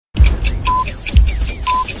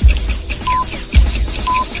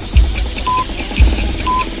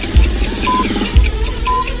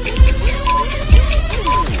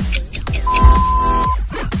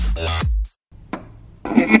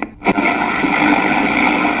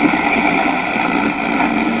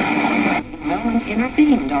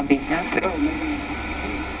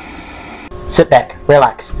Sit back,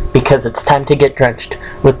 relax, because it's time to get drenched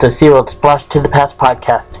with the SeaWorld Splash to the Past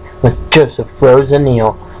podcast with Joseph, Rose, and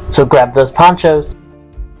Neil. So grab those ponchos.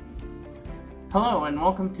 Hello, and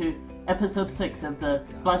welcome to episode 6 of the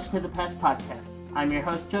Splash to the Past podcast. I'm your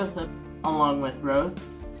host, Joseph, along with Rose.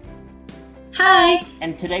 Hi!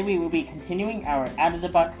 And today we will be continuing our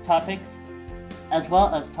out-of-the-box topics, as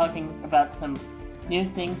well as talking about some new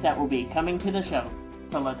things that will be coming to the show.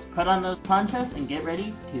 So let's put on those ponchos and get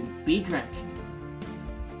ready to be drenched.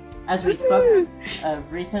 As we spoke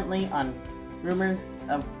recently on rumors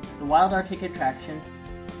of the Wild Arctic attraction,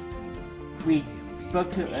 we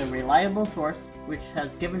spoke to a reliable source which has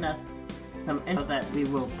given us some info that we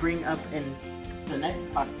will bring up in the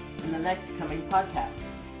next coming podcast.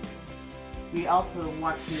 We also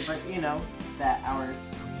want to let you know that our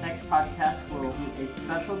next podcast will be a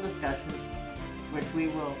special discussion which we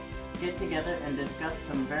will get together and discuss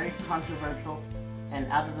some very controversial and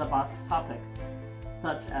out-of-the-box topics,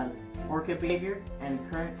 such as orca behavior and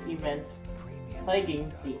current events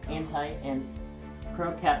plaguing the anti- and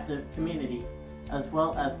pro-captive community, as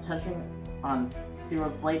well as touching on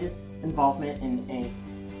SeaWorld's latest involvement in a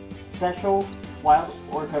special wild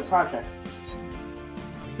orca project.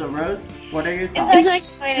 So Rose, what are your thoughts?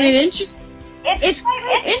 It's quite interesting. It's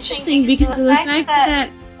quite interesting because of the fact that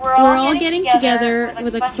we're all getting together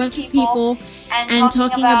with a bunch of people and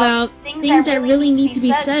talking about things that really need to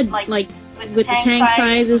be said, like with the tank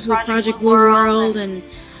sizes, with Project Blue World, and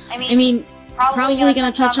I mean, probably going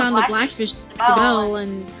to touch on the Blackfish as well,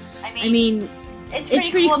 and I mean, it's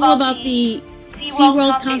pretty cool about the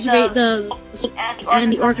SeaWorld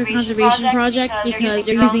and the Orca Conservation Project because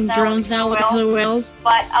they're using drones now with the killer whales.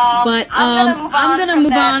 But I'm gonna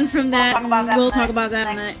move on from that, and we'll talk about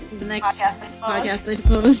that in the next podcast, I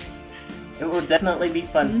suppose. It will definitely be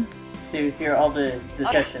fun to hear all the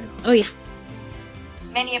discussion. Oh yeah.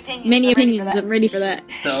 Many opinions. I'm ready for that.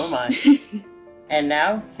 So am I. And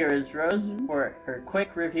now, here is Rose for her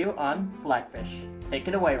quick review on Blackfish. Take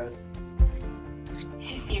it away, Rose.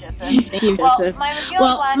 Thank you, Joseph.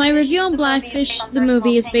 Well, my review on Blackfish, the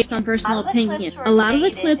movie, is based on personal opinion. A lot of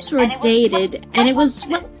the clips were dated, and it was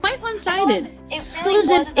quite one-sided. So as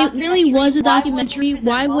if it really was a documentary,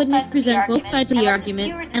 why wouldn't it present both sides of the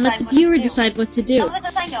argument and let the viewer decide what to do?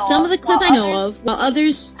 Some of the clips I know of, while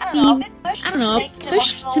others seem,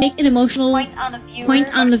 pushed to make an emotional point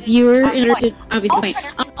on the viewer in order to obviously point.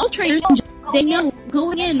 All trainers, they know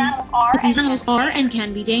going in that these animals are and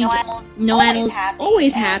can be dangerous. No animal is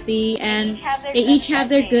always happy, and they each have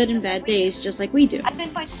their good and bad days, just like we do. I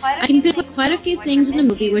can pinpoint quite a few things in the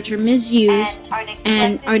movie which are misused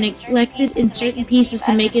and are neglected in certain pieces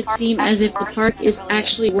to make it seem as if the park is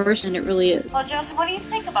actually worse than it really is. Well, Joseph, what do you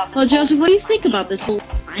think about this whole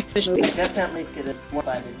Blackfish movie? I definitely think it is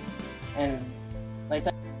one-sided, and like I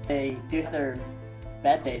said, they do have their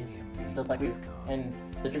bad days, just like we do, and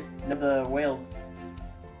they just know the whales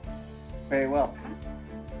very well.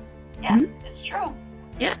 Yeah, it's true.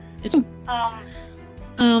 Yeah, it's true.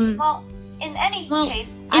 Well, in any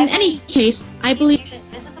case, I believe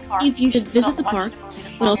you should visit the park,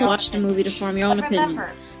 but also watch the movie to form your own opinion.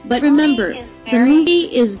 But remember, the movie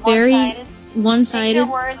is very one-sided.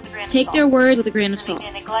 Take their word with a grain of salt.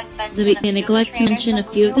 They neglect to mention a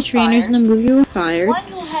few of the trainers in the movie were fired.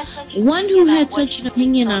 One who had such an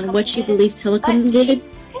opinion on what she believed Tillicum did,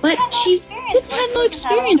 but she didn't have no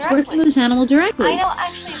experience working with this animal directly.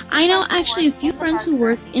 I know actually a few friends who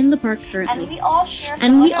work in the park currently,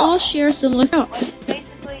 and we all share a similar thought,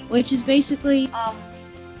 which is basically,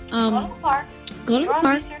 go to the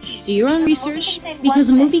park, do your own research, because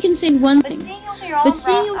a movie can say one thing, but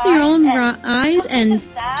seeing it with your own eyes and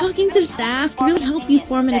talking to the staff can really help you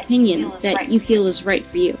form an opinion that you feel is right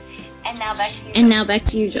for you. And now back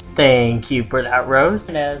to you, Joe. Thank you for that, Rose.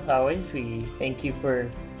 And as always, we thank you for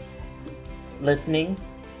listening.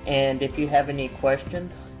 And if you have any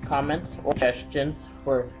questions, comments, or suggestions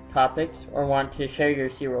for topics, or want to share your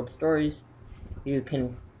SeaWorld stories, you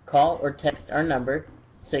can call or text our number,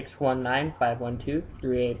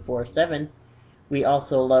 619-512-3847. We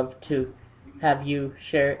also love to have you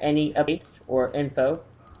share any updates or info,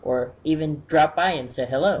 or even drop by and say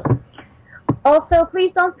hello. Also,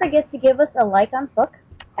 please don't forget to give us a like on Facebook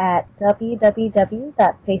at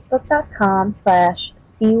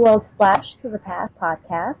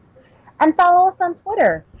www.facebook.com/SeaWorldssplashtothepastpodcast and follow us on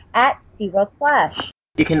Twitter at SeaWorldSplash.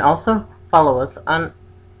 You can also follow us on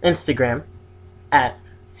Instagram at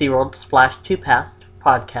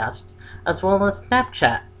SeaWorldssplashtothepastpodcast, as well as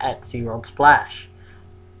Snapchat at SeaWorldSplash.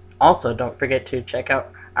 Also, don't forget to check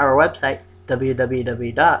out our website,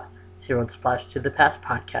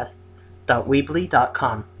 www.SeaWorldssplashtothepastpodcast.com.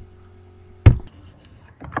 seaworldssplashtothepastpodcast.weebly.com.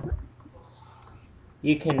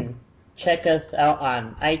 You can check us out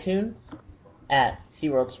on iTunes at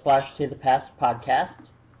Seaworldssplashtothepastpodcast.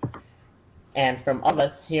 And from all of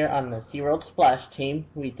us here on the SeaWorld Splash team,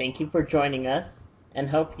 we thank you for joining us and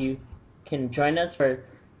hope you can join us for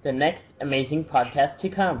the next amazing podcast to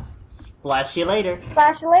come. Splash you later.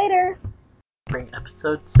 Splash you later. Bring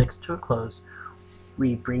episode 6 to a close.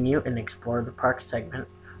 We bring you an Explore the Park segment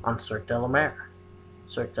on Cirque de la Mer.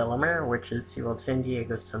 Cirque de la Mer, which is SeaWorld San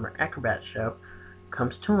Diego's summer acrobat show,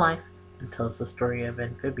 comes to life and tells the story of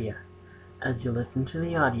Amphibia. As you listen to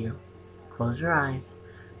the audio, close your eyes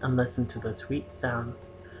and listen to the sweet sound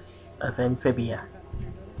of Amphibia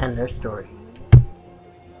and their story.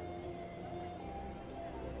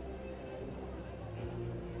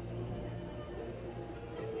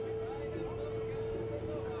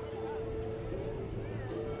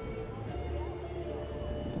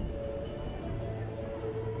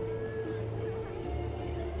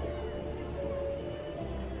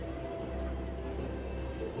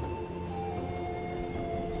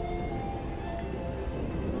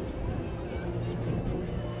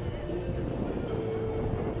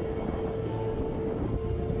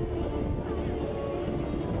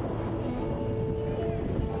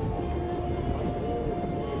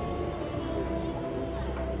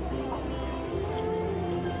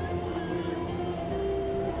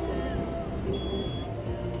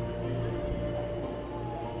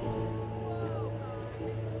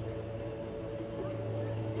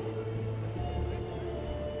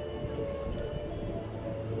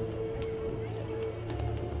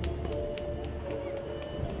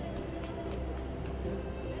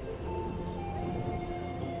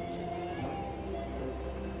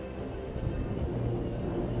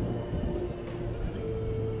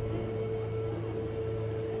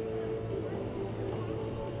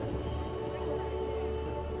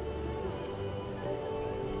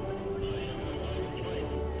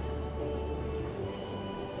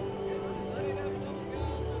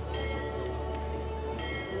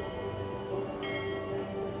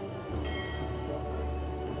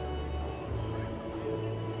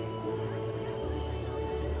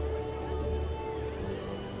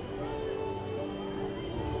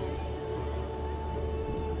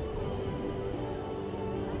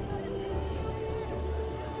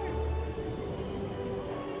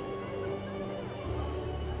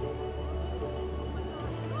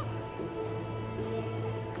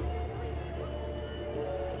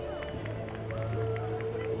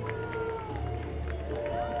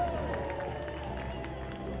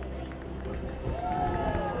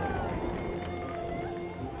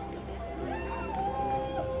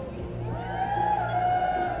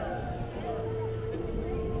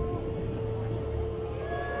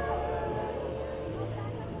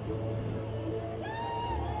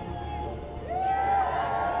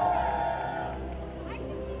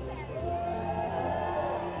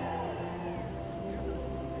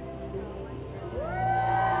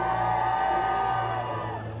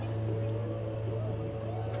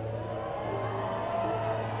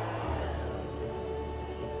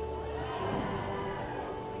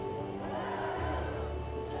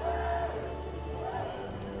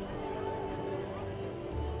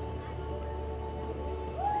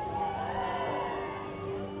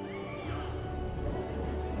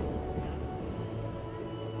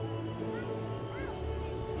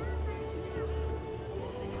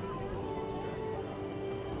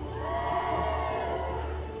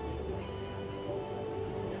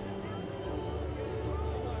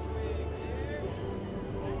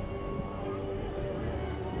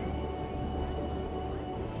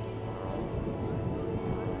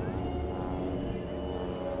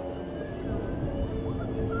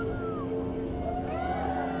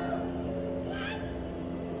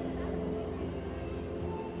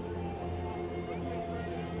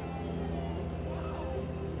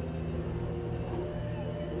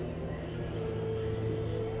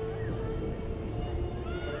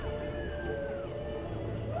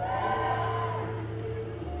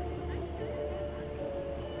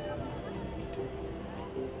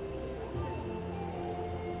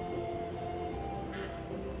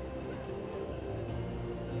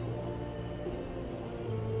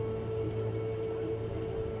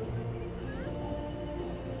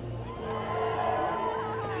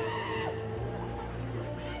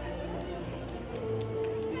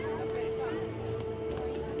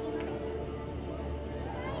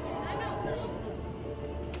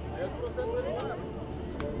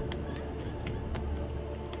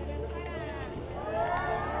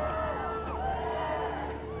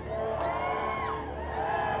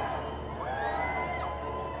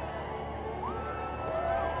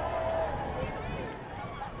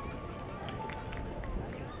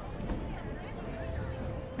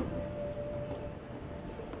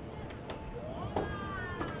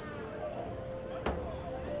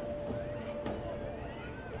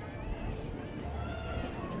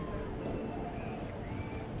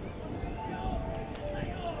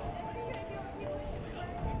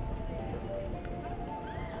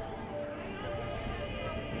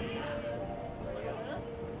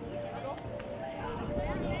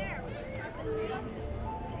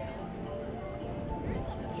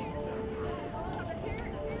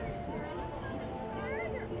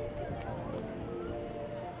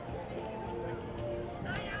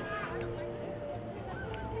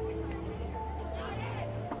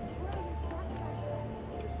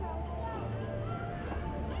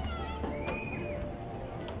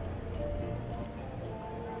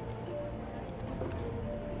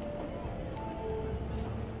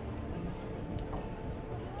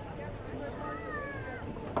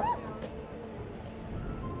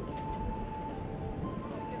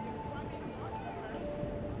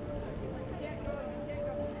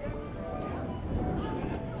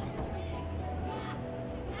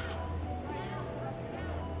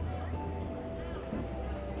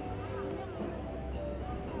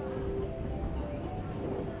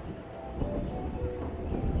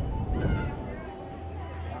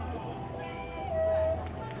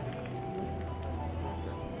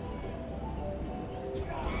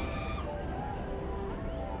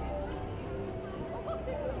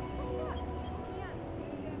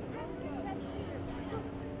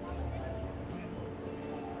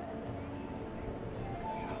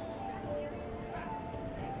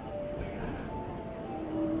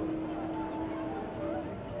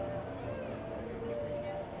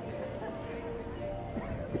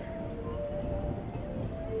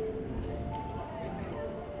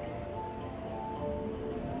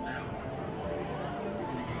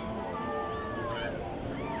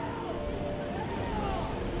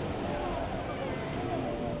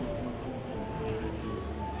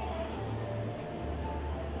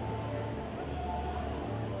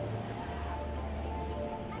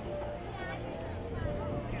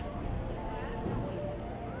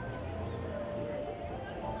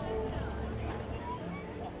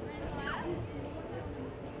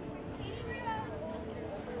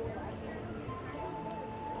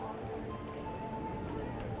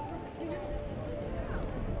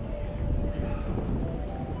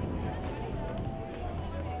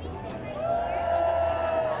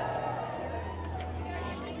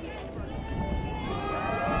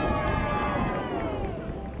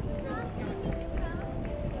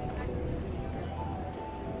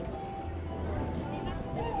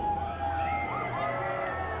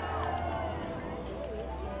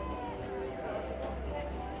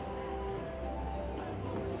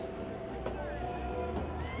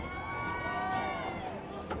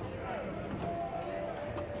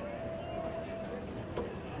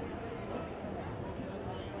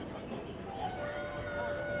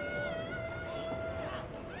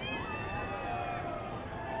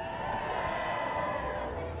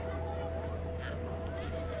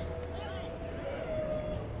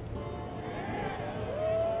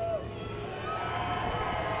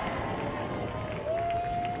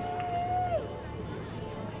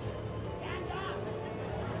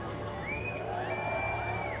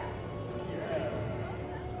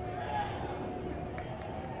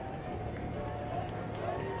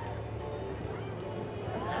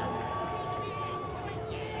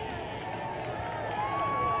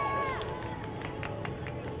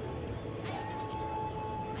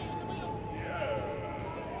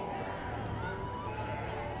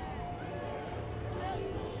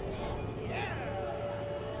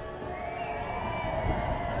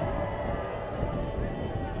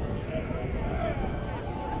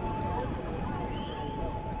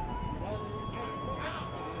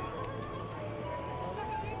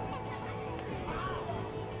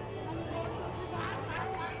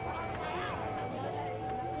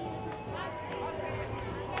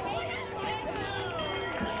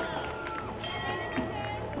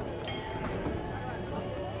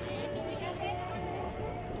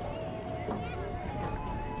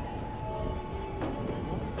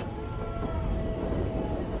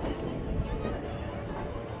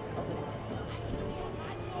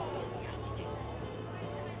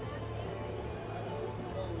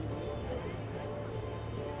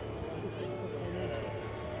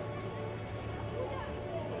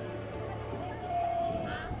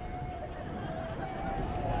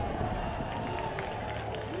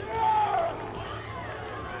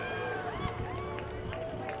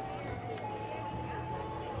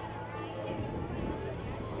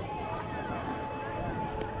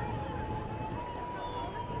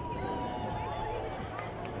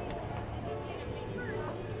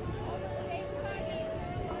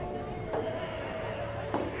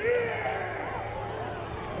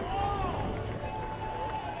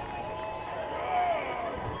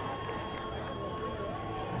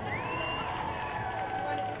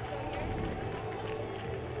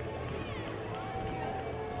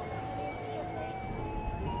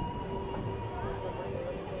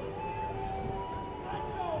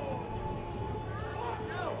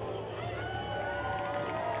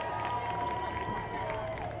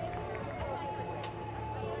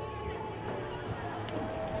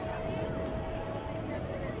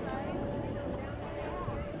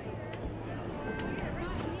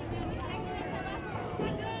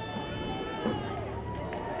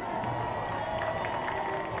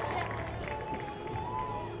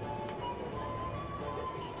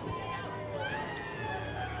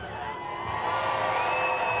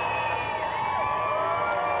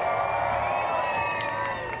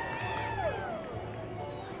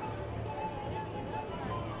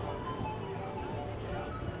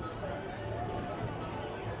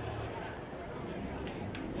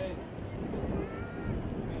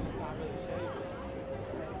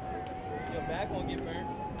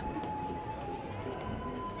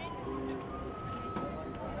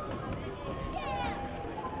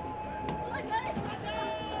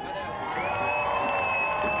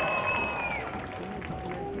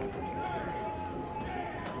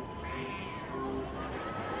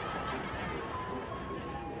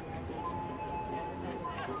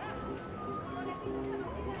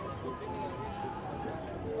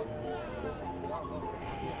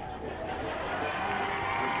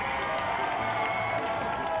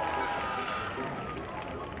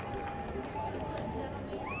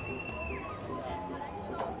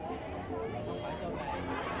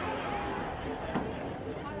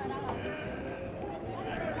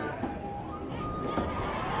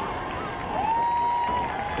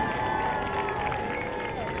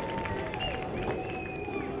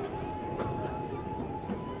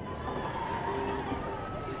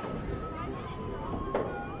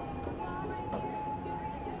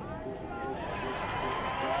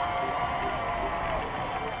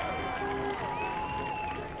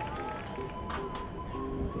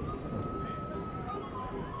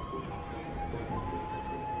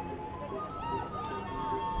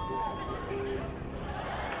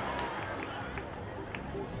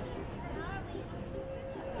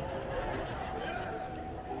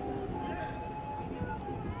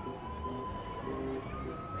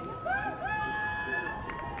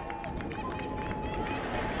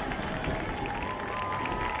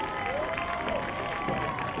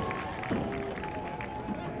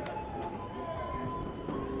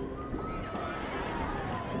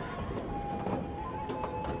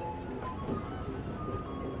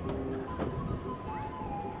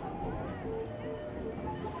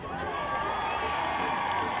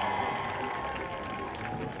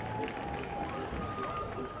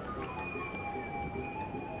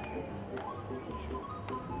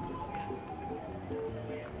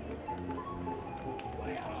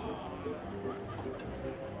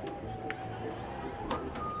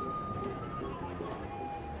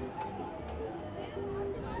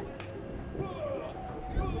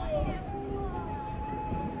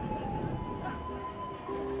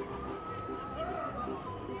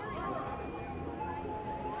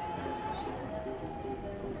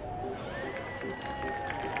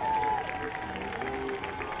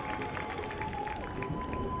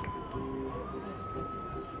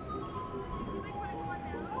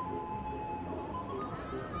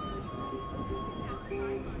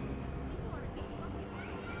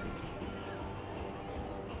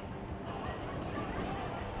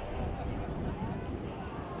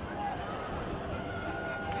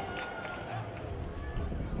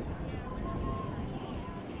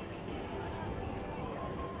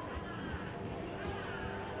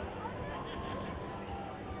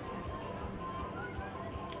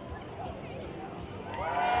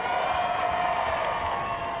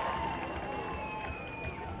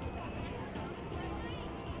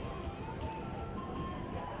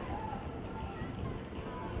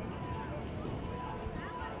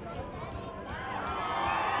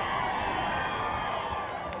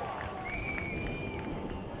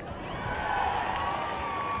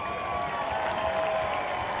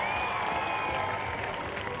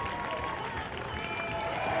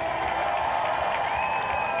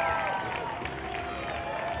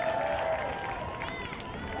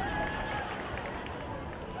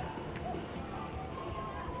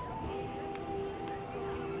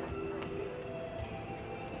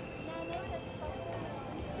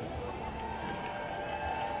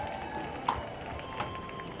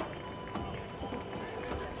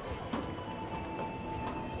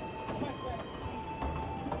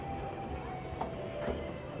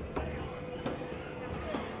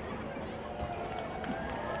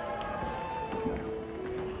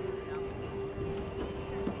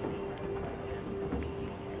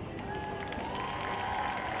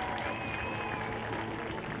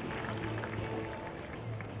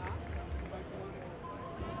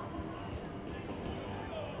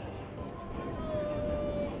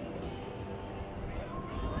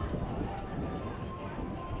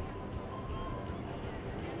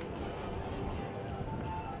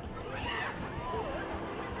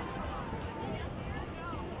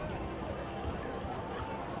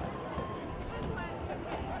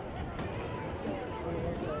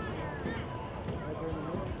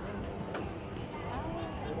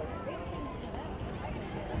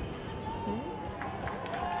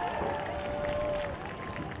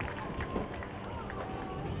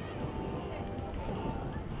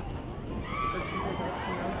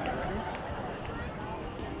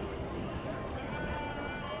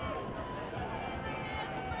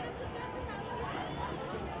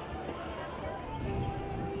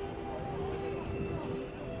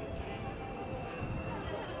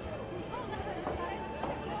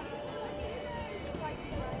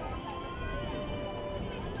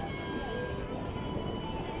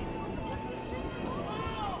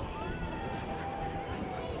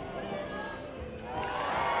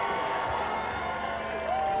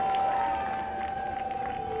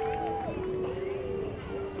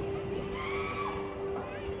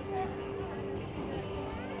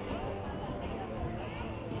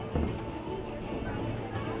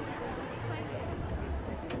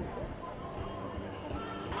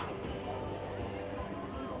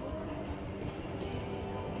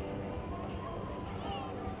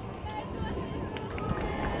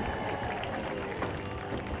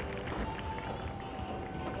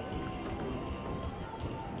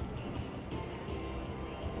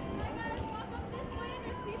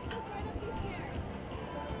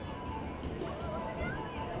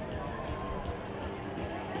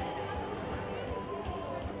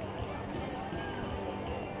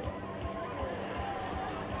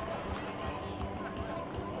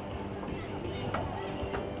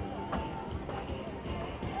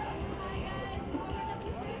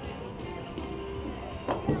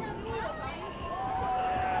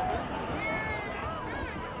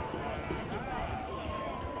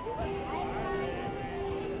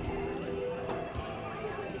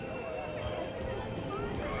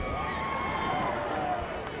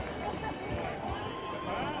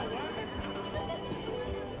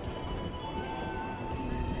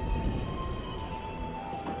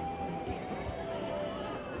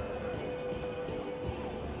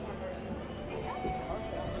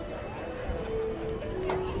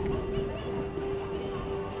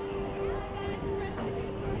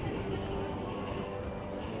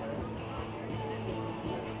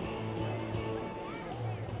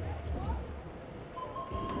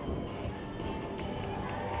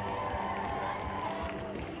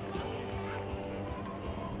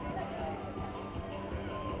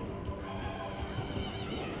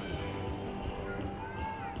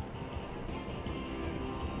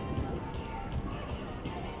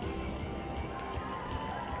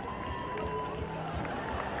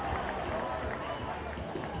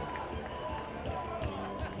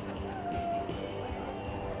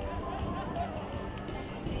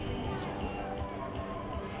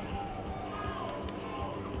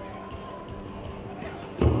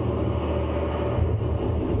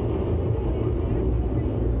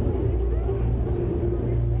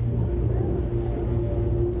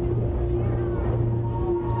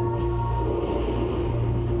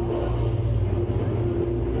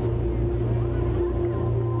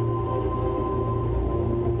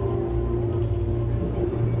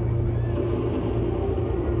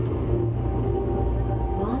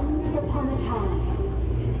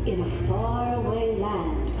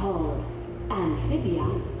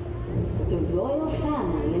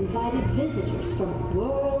 invited visitors from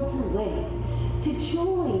worlds away to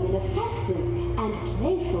join in a festive and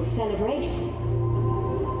playful celebration.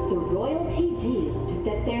 The royalty deemed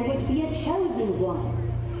that there would be a chosen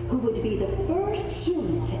one who would be the first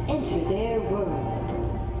human to enter their world.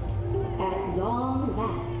 At long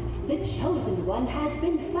last, the chosen one has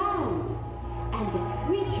been found, and the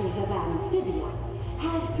creatures of Amphibia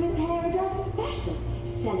have prepared a special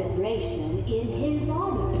celebration in his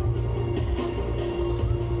honor.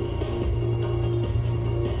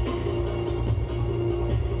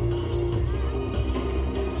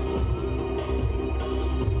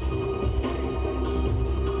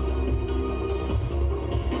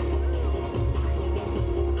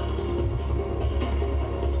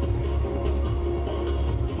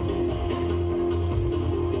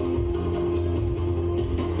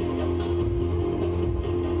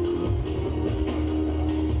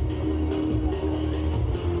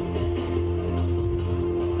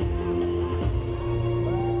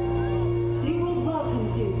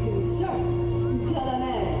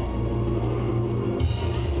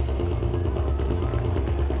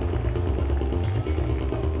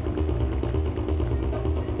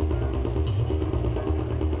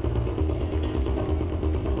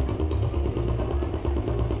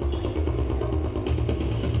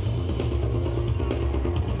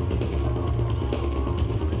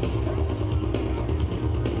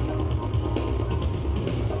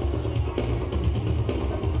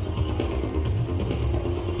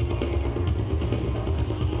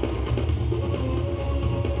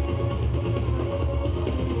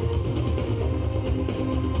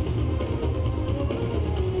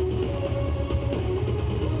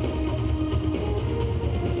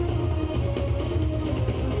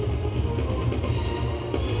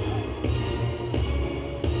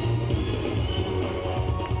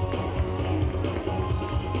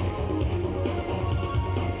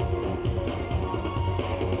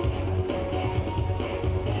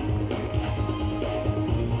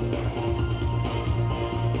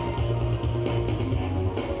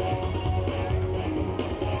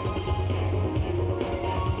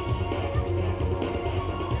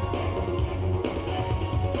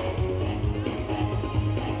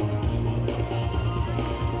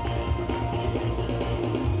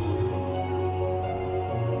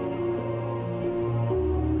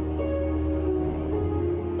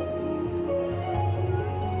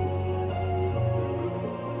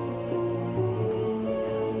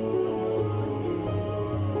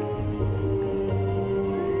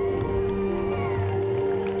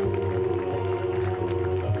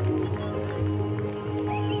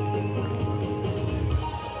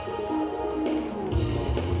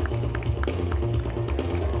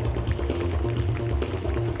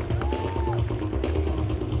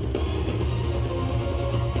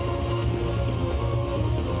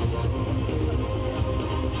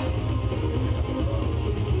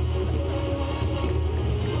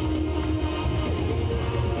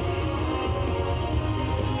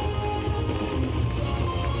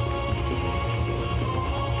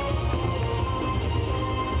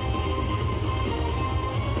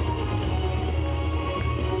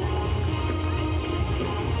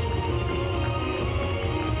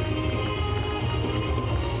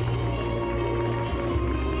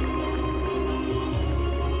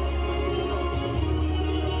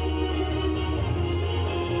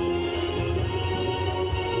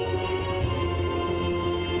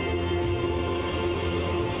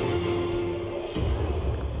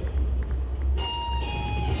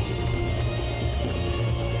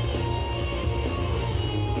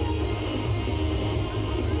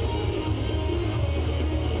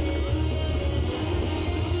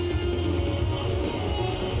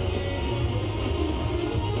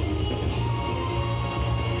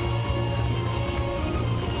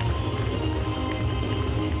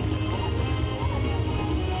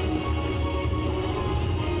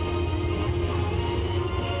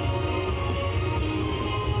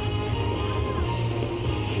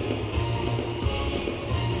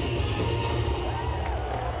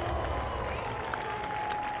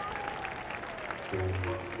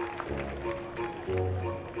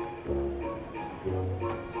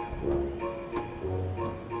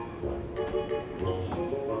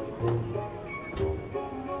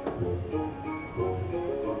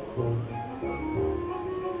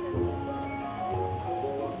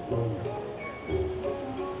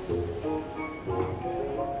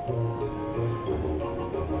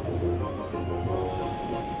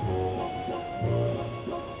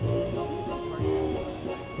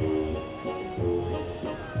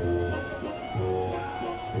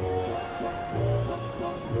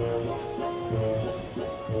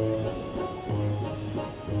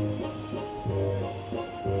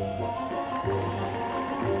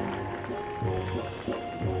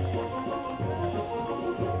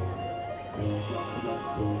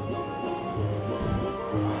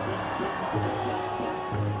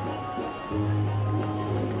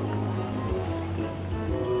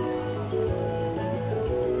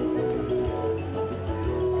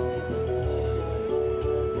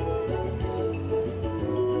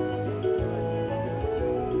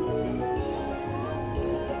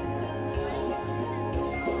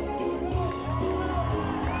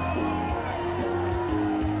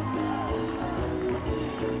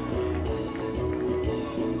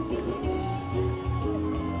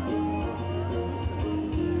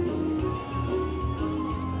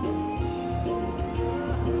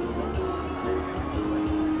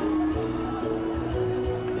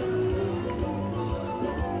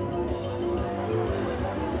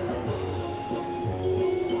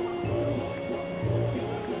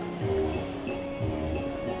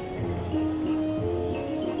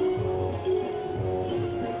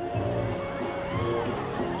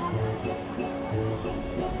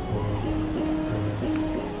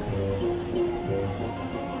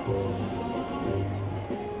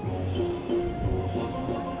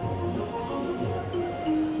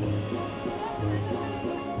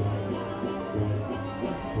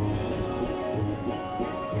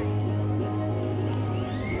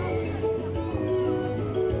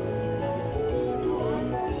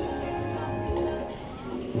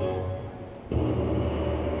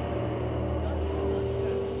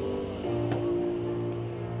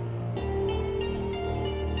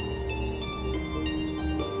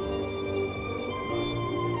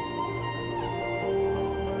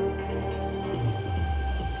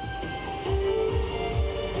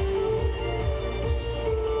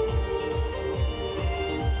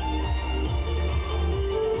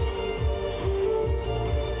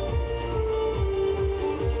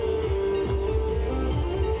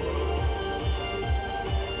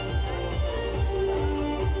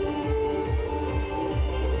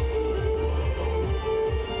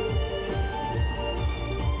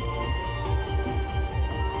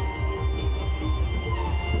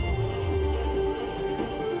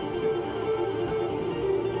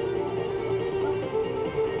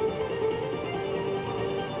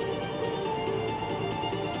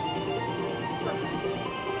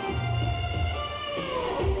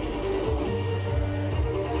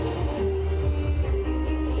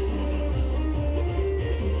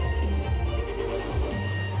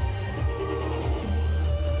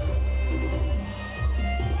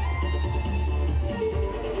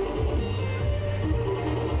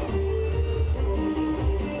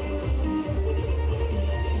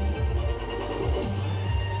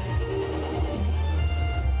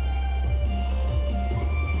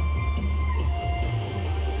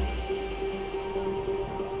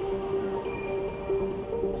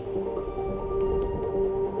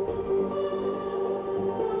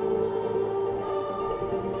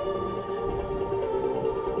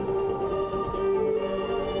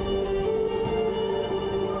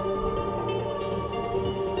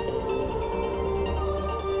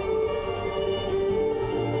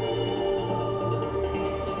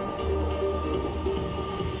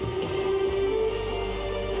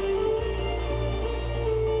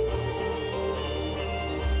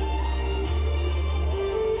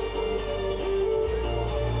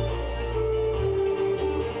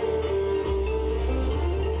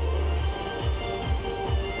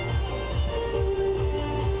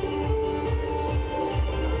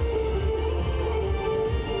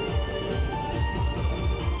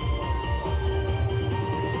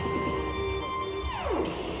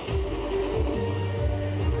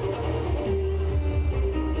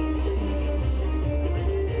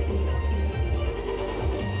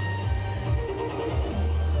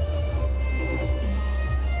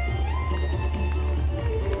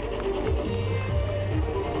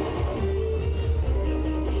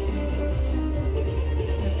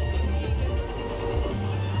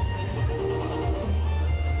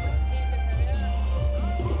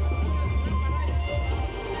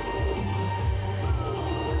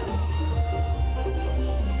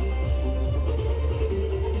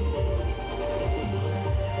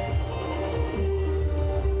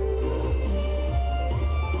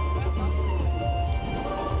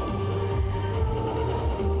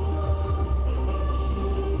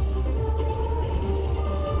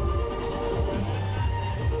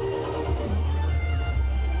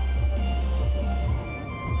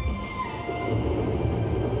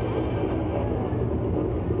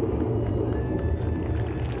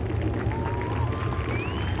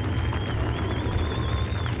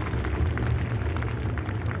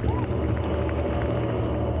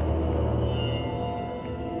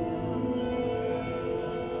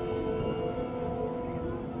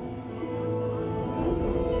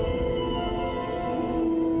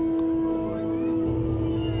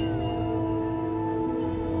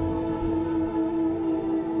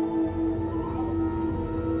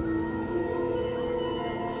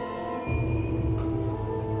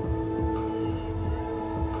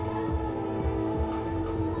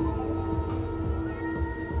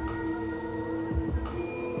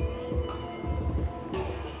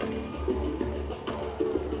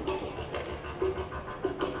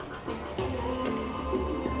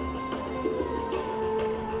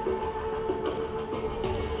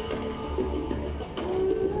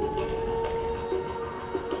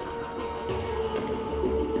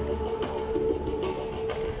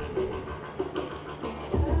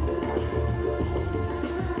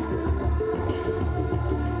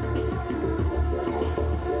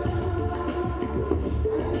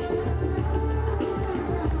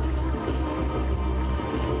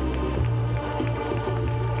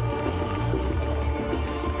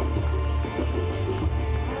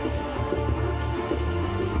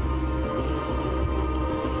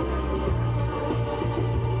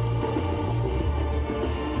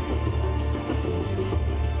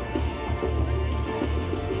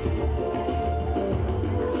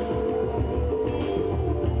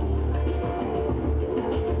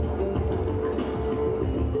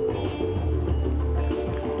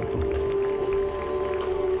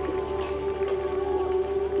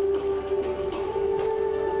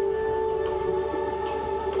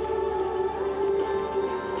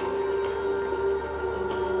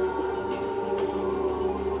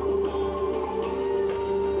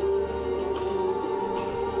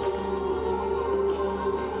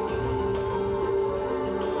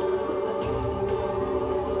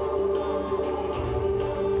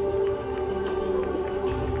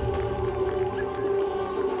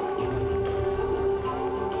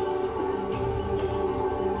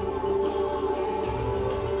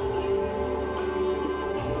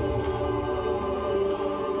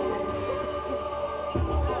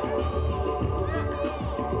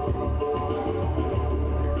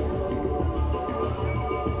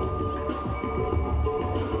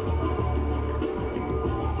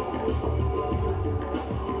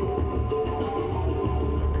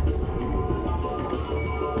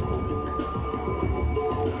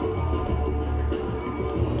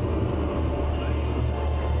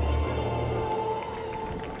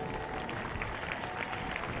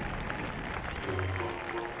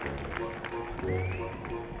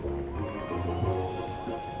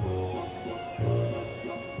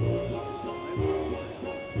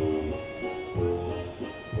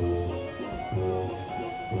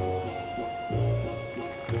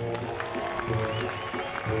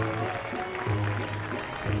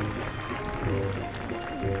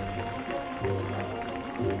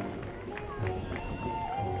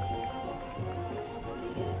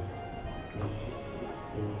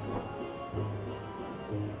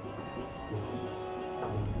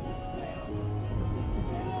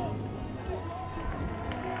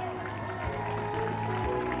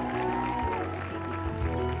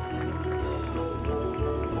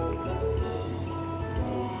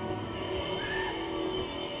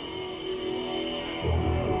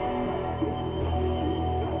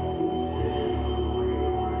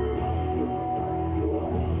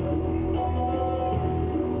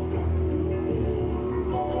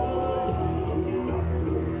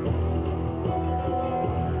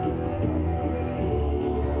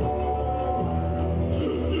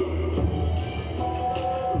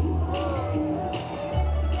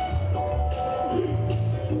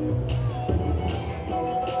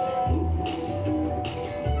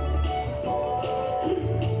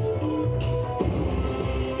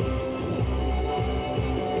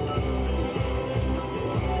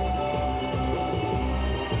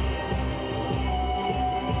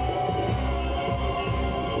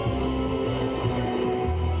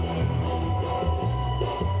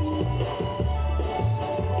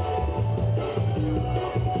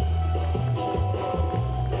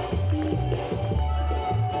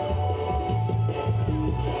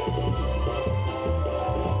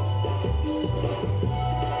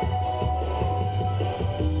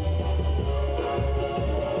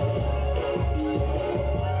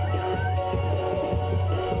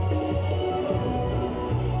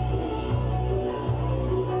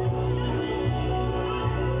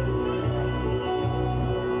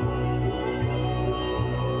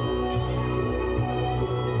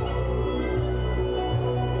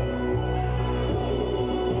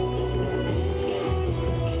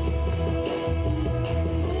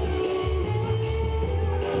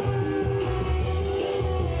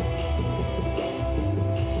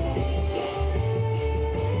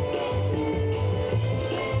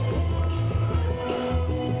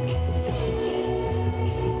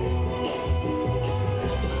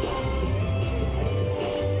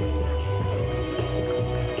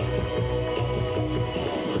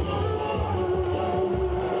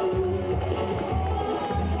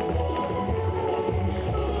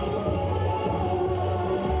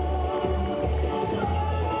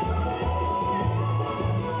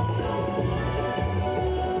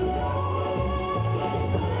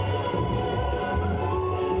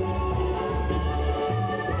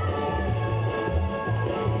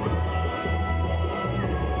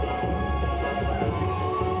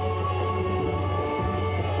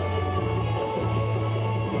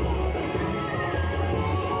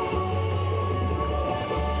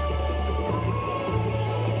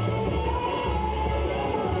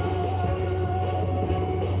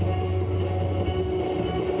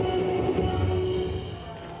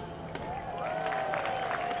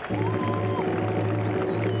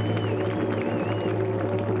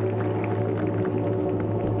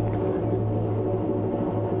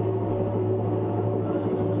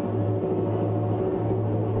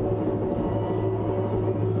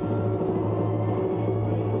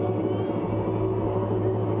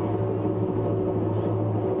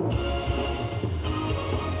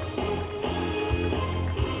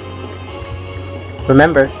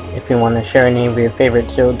 Remember, if you want to share any of your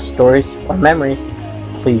favorite Sealed stories or memories,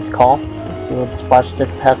 please call the Sealed Splash to the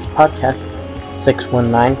Past podcast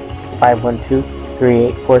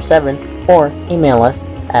 619-512-3847 or email us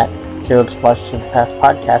at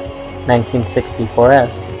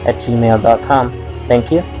sealedsplashtothetepastpodcast1964s@gmail.com.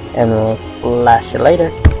 Thank you, and we'll splash you later.